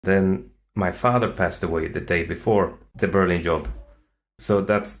Then my father passed away the day before the Berlin job. So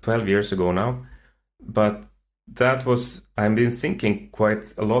that's 12 years ago now. But that was, I've been thinking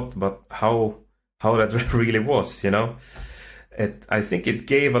quite a lot about how that really was, you know. I think it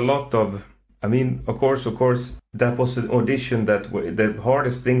gave a lot of, I mean, of course, that was an audition that the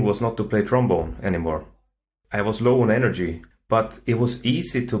hardest thing was not to play trombone anymore. I was low on energy, but it was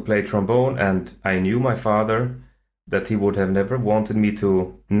easy to play trombone, and I knew my father that he would have never wanted me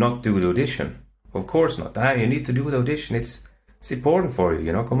to not do the audition. Of course not. You need to do the audition. It's important for you,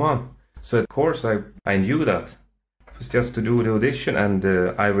 you know, come on. So of course I knew that. It was just to do the audition, and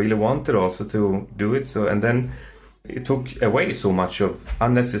I really wanted also to do it. So, and then it took away so much of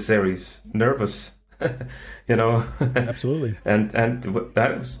unnecessary nervous, you know. Absolutely. and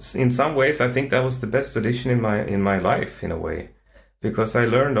that was, in some ways, I think that was the best audition in my life, in a way, because I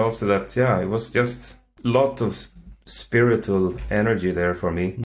learned also that it was just a lot of spiritual energy there for me.